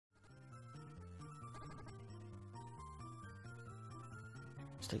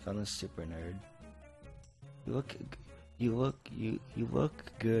take on the super nerd. You look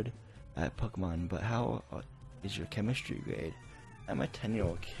good at Pokemon, but how is your chemistry grade? I'm a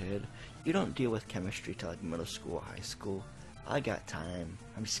 10-year-old kid. You don't deal with chemistry till like middle school or high school. I got time.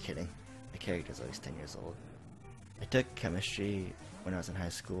 I'm just kidding. My character's always 10 years old. I took chemistry when I was in high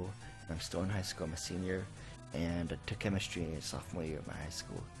school. I'm still in high school. I'm a senior, and I took chemistry in sophomore year of my high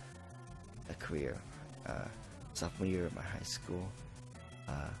school career. Sophomore year of my high school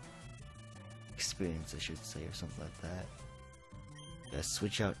experience, I should say, or something like that. Gotta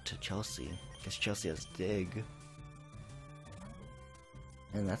switch out to Chelsea, because Chelsea has Dig.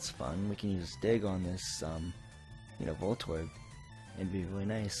 And that's fun. We can use Dig on this, Voltorb. It'd be really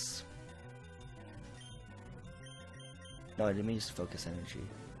nice. No, I didn't mean use Focus Energy.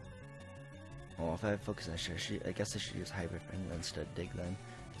 Well, if I have Focus Energy, I guess I should use Hyper Fang instead of Dig then,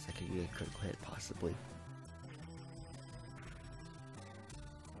 because I could get a critical hit, possibly.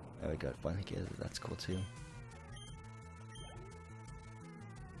 There we go, Fun Hit, that's cool too.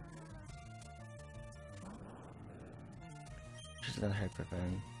 Just another Hyper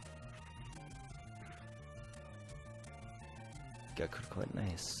Fang. Got critical hit,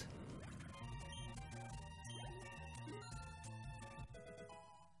 nice.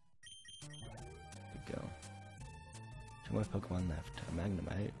 There we go. Two more Pokemon left. A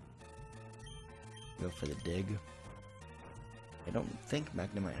Magnemite. Go for the Dig. I don't think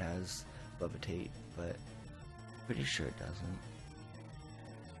Magnemite has Levitate, but I'm pretty sure it doesn't.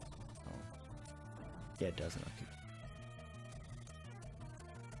 Oh. Yeah, it doesn't. Okay.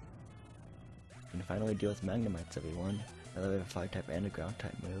 We can finally deal with Magnemites, everyone. Now that we have a Fire-type and a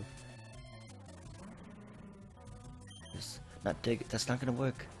Ground-type move. Just not Dig. That's not gonna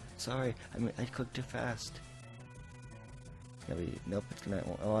work. Sorry, I clicked too fast. It's gonna be nope. It's gonna.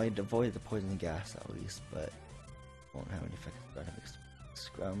 Well, I'd avoid the poison gas at least, but won't have any effect.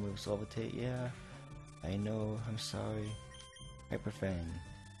 Ground moves, Levitate. Yeah, I know. I'm sorry. Hyper Fang,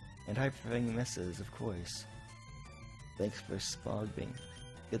 and Hyper Fang misses, of course. Thanks for Smog being.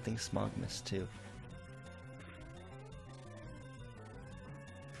 Good thing Smog missed too.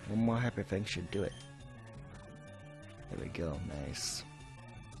 One more Hyper Fang should do it. There we go. Nice.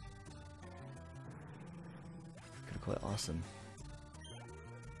 Quite awesome.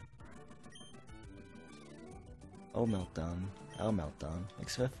 Oh, Meltdown. I'll Meltdown.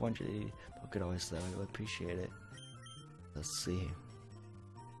 Thanks for 480 Pokédollars though, I would appreciate it. Let's see.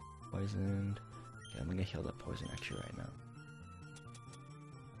 Poisoned. Yeah, I'm gonna heal that poison actually right now.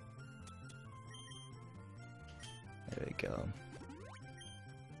 There we go.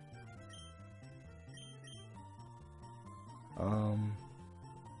 How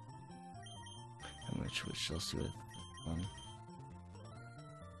much would Chelsea with one?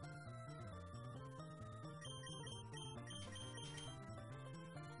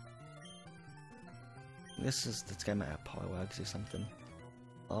 This guy might have Poliwags or something.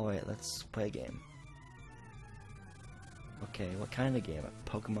 Alright, let's play a game. Okay, what kind of game? A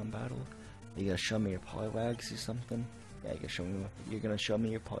Pokemon battle? You gonna show me your Poliwags or something? Yeah, you're gonna show me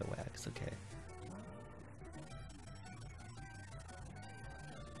your Poliwags, okay.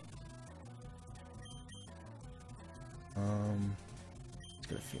 It's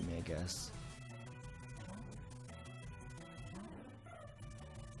gonna feed me, I guess.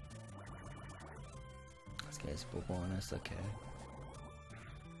 This guy's bubble on us, okay.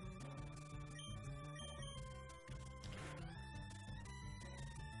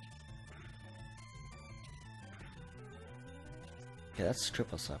 Okay, that's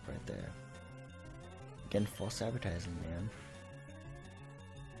triple slap right there. Again, false advertising, man.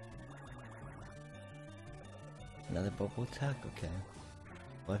 Another bubble attack, okay.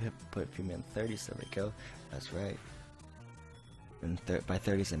 Well, I put a few in 30s, there we go. That's right. And by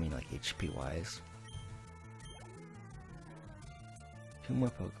 30s, I mean like HP wise. Two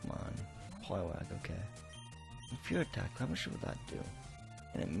more Pokemon. Poliwag, okay. And Fear Attack, how much would that do?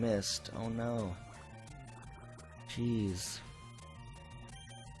 And it missed, oh no. Jeez.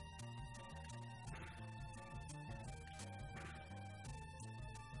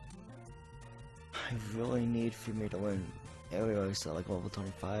 I really need for me to learn aerials at like level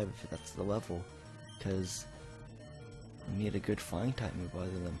 25 if that's the level, because I need a good flying type move other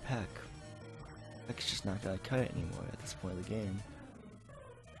than Peck. Peck's just not gonna cut it anymore at this point of the game.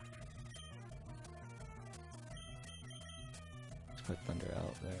 Let's put Thunder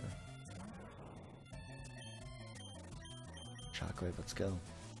out there. Shockwave, let's go.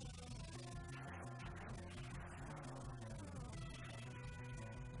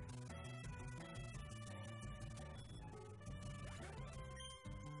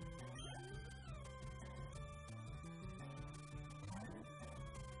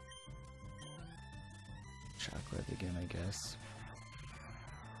 chocolate again, I guess.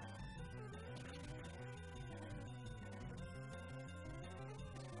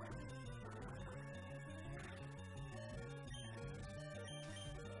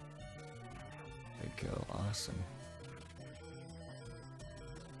 There we go, awesome.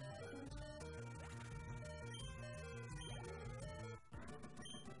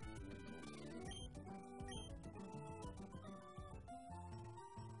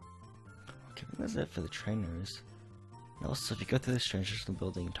 That's it for the trainers. And also, if you go through this train station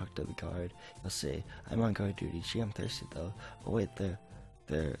building and talk to the guard, you'll say, "I'm on guard duty. Gee, I'm thirsty though. Oh wait, the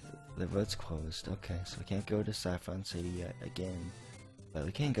road's closed. Okay, so we can't go to Saffron City yet again, but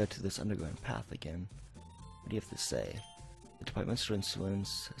we can go to this underground path again." What do you have to say? The department store in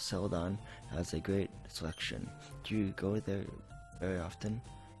Celadon has a great selection. Do you go there very often?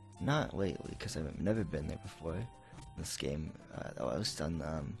 Not lately, because I've never been there before in this game. I was done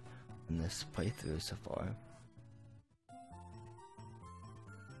in this playthrough so far.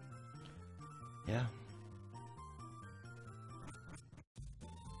 Yeah.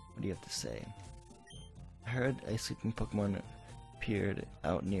 What do you have to say? I heard a sleeping Pokemon appeared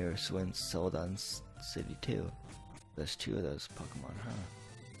out near Celadon City too. There's 2 of those Pokemon, huh?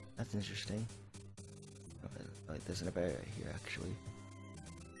 That's interesting. Like, there's a berry right here, actually.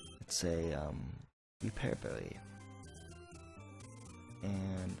 It's a repair berry.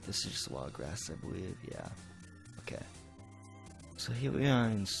 And this is just wild grass, I believe. Yeah. Okay. So here we are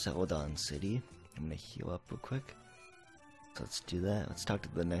in Celadon City. I'm gonna heal up real quick. So let's do that. Let's talk to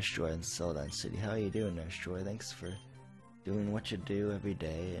the Nurse Joy in Celadon City. How are you doing, Nurse Joy? Thanks for doing what you do every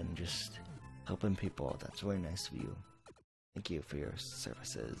day and just helping people. That's really nice of you. Thank you for your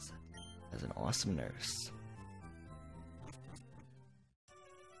services as an awesome nurse.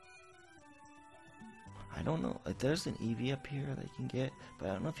 I don't know, like, there's an Eevee up here that you can get, but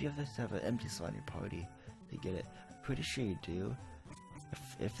I don't know if you have to have an empty slot in your party to get it. I'm pretty sure you do.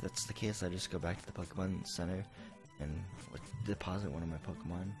 If that's the case, I just go back to the Pokemon Center and deposit one of my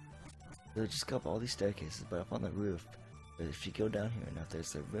Pokemon. So just go up all these staircases, but up on the roof, if you go down here enough,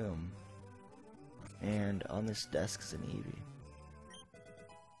 there's a room. And on this desk is an Eevee.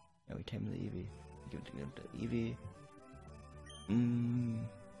 Yeah, we tamed the Eevee. Give it to Eevee.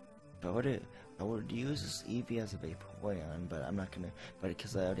 But I would use this Eevee as a Vaporeon, but I'm not gonna,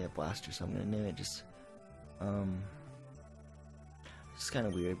 because I already have Blaster, so I'm gonna name it just, it's kind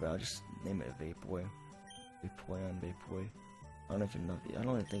of weird, but I'll just name it a Vaporeon. Vaporeon. I don't even know, I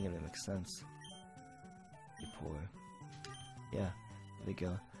don't even think it makes sense. Vapor. Yeah, there we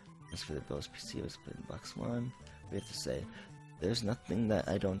go. As for the Bill's PC, it was put in box 1. We have to say, there's nothing that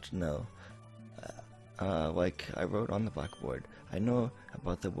I don't know. Like I wrote on the blackboard, I know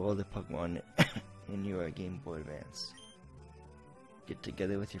about the world of Pokemon in your Game Boy Advance. Get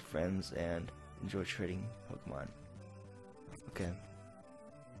together with your friends and enjoy trading Pokemon. Okay.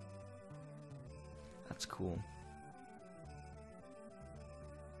 That's cool.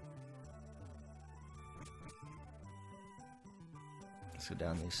 Let's go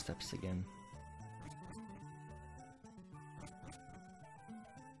down these steps again.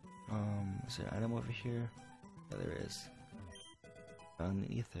 Is there an item over here? Yeah, there is. Found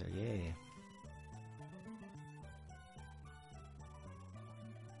an ether, yay.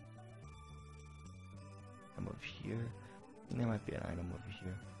 I'm over here. I think there might be an item over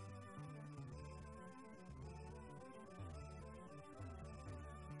here.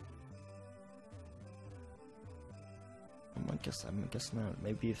 I guess not.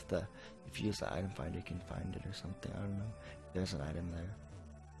 Maybe if you use the item finder, you can find it or something. I don't know. There's an item there.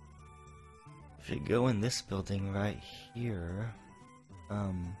 If you go in this building right here,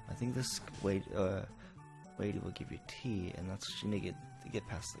 I think this lady will give you tea, and that's what you need to get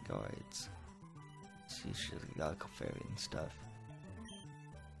past the guards. See, she's got a fairy and stuff.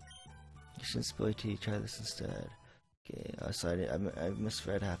 You shouldn't spill your tea. Try this instead. Okay. Sorry, I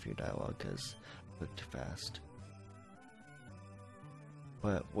misread half your dialogue because I looked too fast.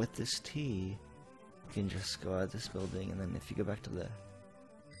 But with this tea, you can just go out of this building, and then if you go back to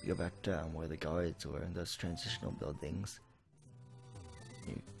down where the guards were in those transitional buildings,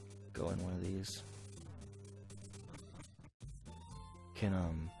 you go in one of these. You can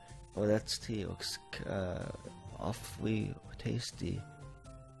oh, that's tea. It looks awfully tasty.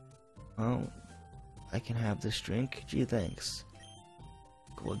 Oh, I can have this drink. Gee, thanks.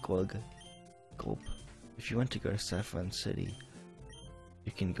 Glug glug. Gulp. If you want to go to Saffron City,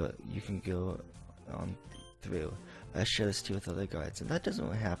 you can go on through. I share this tea with other guards, and that doesn't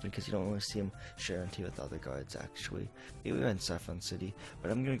really happen because you don't really see them sharing tea with other guards. Actually, maybe we're in Saffron City,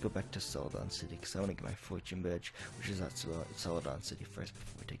 but I'm gonna go back to Celadon City because I want to get my fortune badge, which is at Celadon City first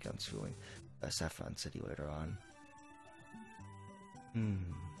before we take on schooling. Celadon City later on.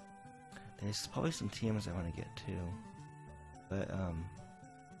 There's probably some TMs I want to get too. But,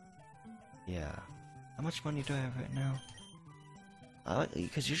 yeah. How much money do I have right now?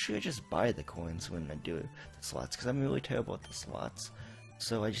 Because usually I just buy the coins when I do the slots, because I'm really terrible at the slots.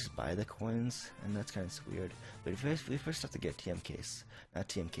 So I just buy the coins, and that's kind of weird. But we first have to get a TM case. Not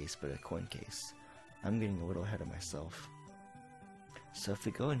TM case, but a coin case. I'm getting a little ahead of myself. So if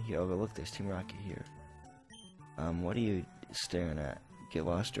we go in here, oh look, there's Team Rocket here. What are you staring at? Get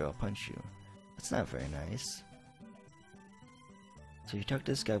lost or I'll punch you. That's not very nice. So you talk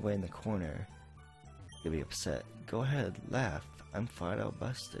to this guy way in the corner, you'll be upset. Go ahead, laugh. I'm flat out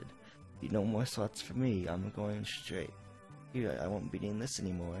busted. No more slots for me. I'm going straight. Here, I won't be needing this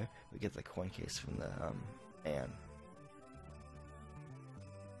anymore. We get the coin case from the man.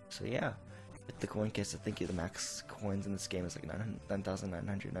 So yeah, with the coin case, I think the max coins in this game is like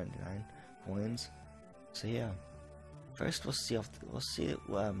 9,999 coins. So yeah, first we'll see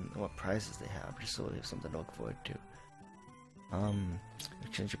what prizes they have, just so we have something to look forward to.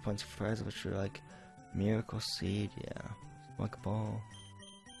 Exchange your points for prizes, which are like Miracle Seed, yeah, Smoke Ball,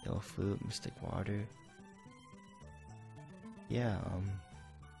 Yellow Flute, Mystic Water. Yeah,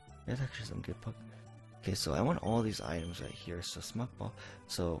 there's actually some good Pokemon. Okay, so I want all these items right here. So Smoke Ball,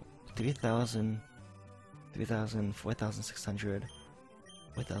 so 3,000, 3,000, 4,600,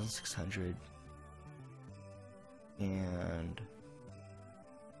 4,600, and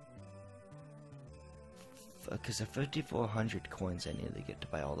because of 5,400 coins I need to get to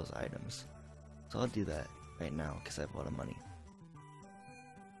buy all those items. So I'll do that right now because I have a lot of money.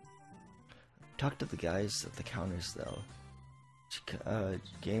 Talk to the guys at the counters though.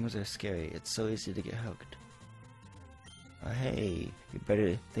 Games are scary. It's so easy to get hooked. Hey, you have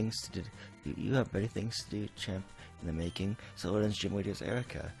better things to do, champ, in the making. Celadon's gym leader is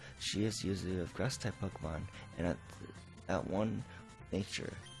Erica. She is user of grass-type Pokemon, and at one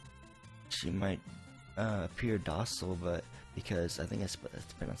nature, she might appear docile, but because I think it's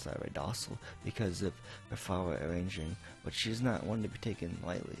pronounced that right, docile, because of her flower arranging, but she's not one to be taken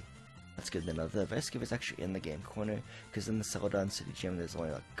lightly. That's good to know. The advice giver is actually in the game corner, because in the Celadon City gym there's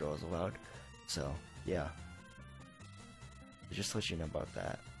only like girls allowed. So yeah, just to let you know about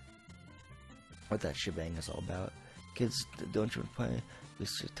that, what that shebang is all about. Kids, don't you want to play? We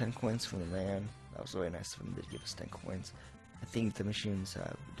get 10 coins from the man. That was really nice of him to give us 10 coins. I think the machines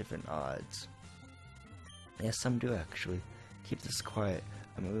have different odds. Yeah, some do actually. Keep this quiet.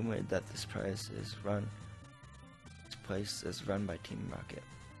 I'm rumored that this place is run by Team Rocket.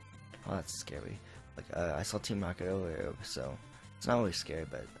 Oh, that's scary. Like I saw Team Rocket earlier, so it's not really scary,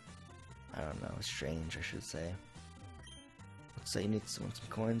 but I don't know. It's strange, I should say. Let's say you need some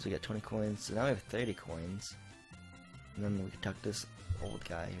coins. We got 20 coins, so now we have 30 coins. And then we can talk to this old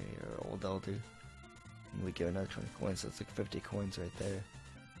guy here, or old elder, and we get another 20 coins. So it's like 50 coins right there.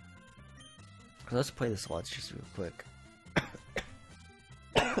 So let's play the slots just real quick.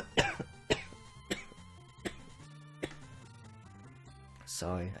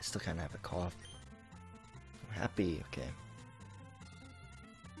 Sorry, I still kind of have a cough. I'm happy, okay.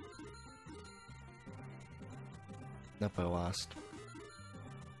 Nope, I lost.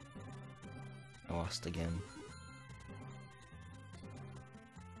 I lost again.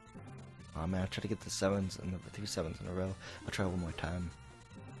 Oh man, I tried to get the 7s and the 3 7s in a row. I'll try one more time.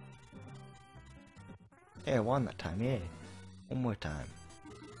 Hey, I won that time, yay. One more time.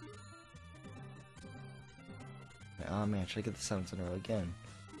 Oh man, should I get the 7s in a row again?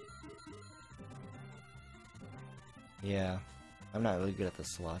 Yeah, I'm not really good at the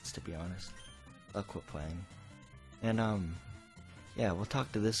slots, to be honest. I'll quit playing. And yeah, we'll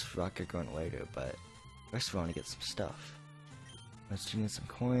talk to this rocket grunt later, but first we want to get some stuff. Let's need some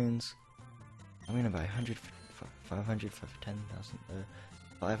coins. I'm gonna buy 500 for 10,000,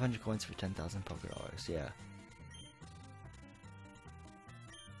 500 coins for 10,000 $. Yeah.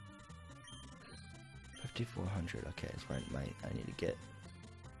 5,400. Okay, that's what I need to get.